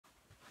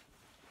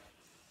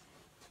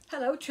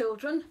Hello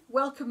children,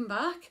 welcome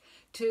back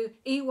to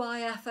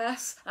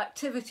EYFS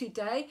Activity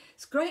Day.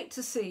 It's great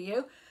to see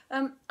you.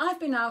 I've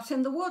been out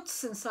in the woods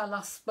since I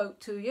last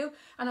spoke to you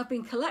and I've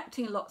been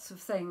collecting lots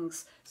of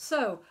things.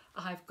 So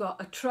I've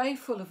got a tray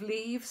full of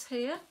leaves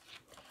here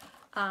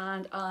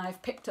and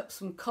I've picked up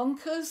some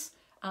conkers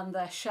and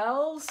their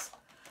shells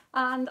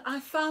and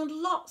I found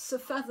lots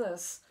of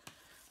feathers.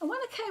 And when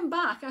I came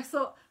back I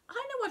thought, I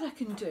know what I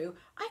can do.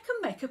 I can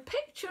make a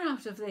picture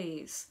out of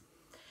these.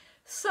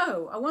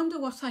 So I wonder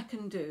what I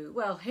can do.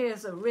 Well,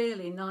 here's a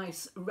really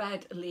nice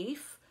red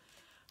leaf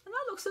and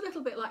that looks a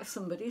little bit like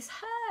somebody's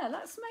hair.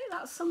 Let's make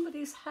that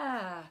somebody's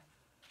hair.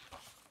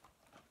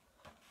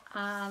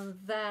 And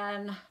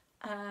then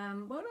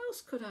what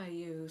else could I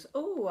use?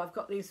 Oh, I've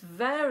got these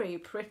very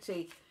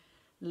pretty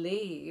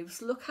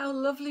leaves. Look how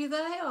lovely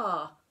they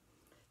are.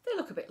 They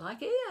look a bit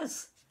like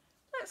ears.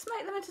 Let's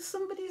make them into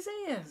somebody's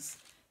ears.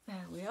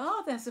 There we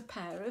are, there's a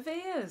pair of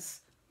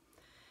ears.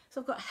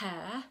 So I've got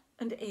hair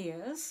and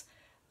ears.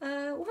 What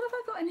have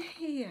I got in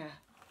here?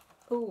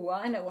 Oh,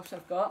 I know what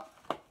I've got.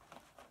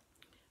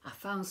 I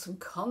found some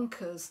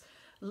conkers.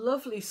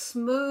 Lovely,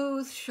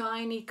 smooth,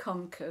 shiny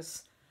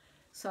conkers.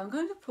 So I'm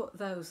going to put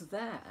those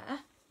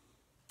there.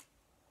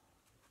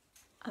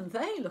 And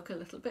they look a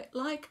little bit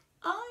like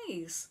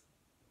eyes.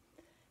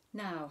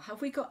 Now,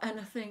 have we got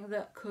anything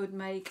that could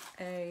make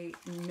a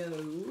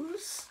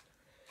nose?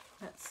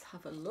 Let's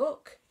have a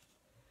look.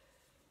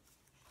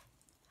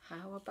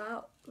 How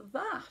about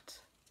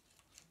that?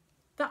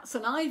 That's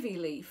an ivy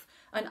leaf,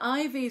 and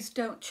ivies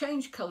don't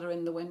change colour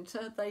in the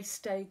winter, they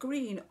stay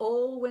green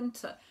all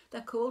winter.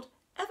 They're called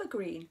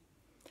evergreen.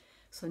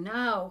 So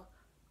now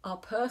our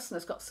person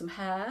has got some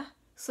hair,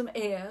 some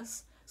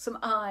ears, some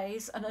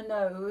eyes and a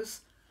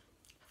nose.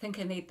 I think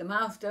I need the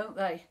mouth, don't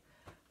they?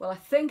 Well, I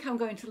think I'm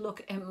going to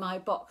look in my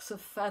box of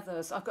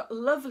feathers. I've got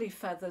lovely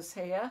feathers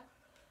here.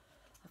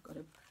 I've got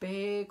a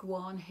big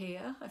one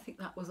here. I think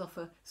that was off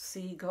a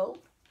seagull.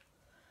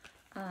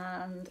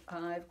 And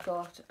I've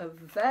got a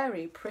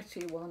very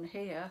pretty one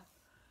here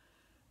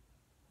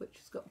which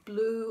has got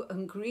blue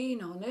and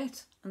green on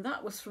it, and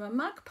that was from a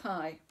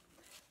magpie.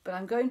 But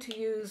I'm going to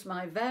use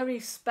my very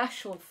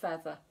special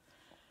feather.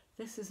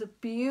 This is a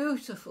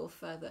beautiful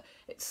feather.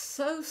 It's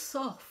so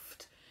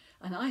soft,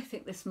 and I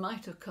think this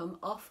might have come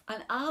off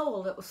an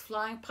owl that was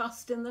flying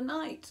past in the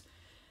night.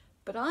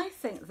 But I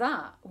think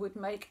that would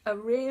make a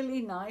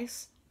really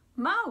nice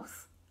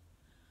mouth.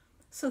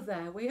 So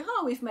there we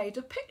are, we've made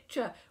a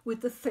picture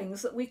with the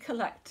things that we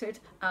collected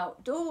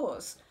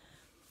outdoors.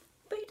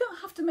 But you don't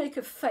have to make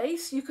a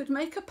face, you could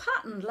make a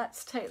pattern.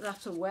 Let's take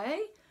that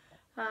away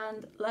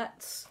and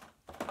let's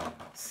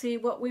see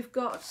what we've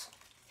got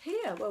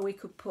here. Well, we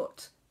could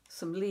put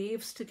some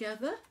leaves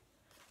together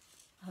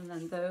and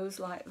then those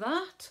like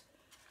that.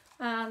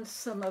 And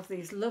some of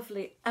these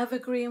lovely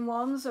evergreen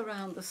ones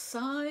around the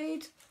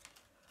side.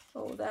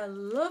 Oh, they're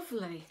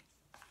lovely.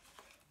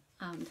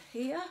 And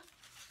here.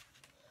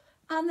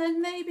 And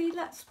then maybe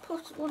let's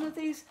put one of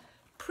these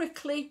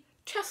prickly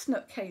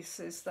chestnut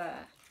cases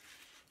there.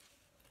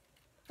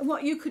 And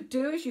what you could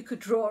do is you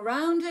could draw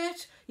around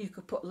it, you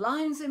could put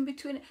lines in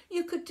between it,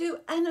 you could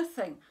do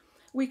anything.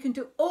 We can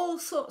do all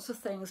sorts of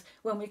things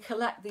when we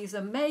collect these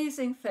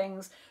amazing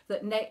things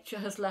that nature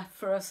has left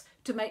for us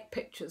to make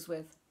pictures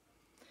with.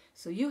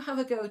 So you have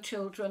a go,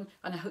 children,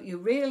 and I hope you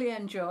really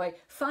enjoy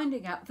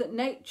finding out that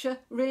nature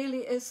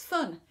really is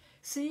fun.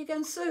 See you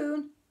again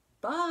soon.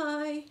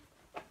 Bye.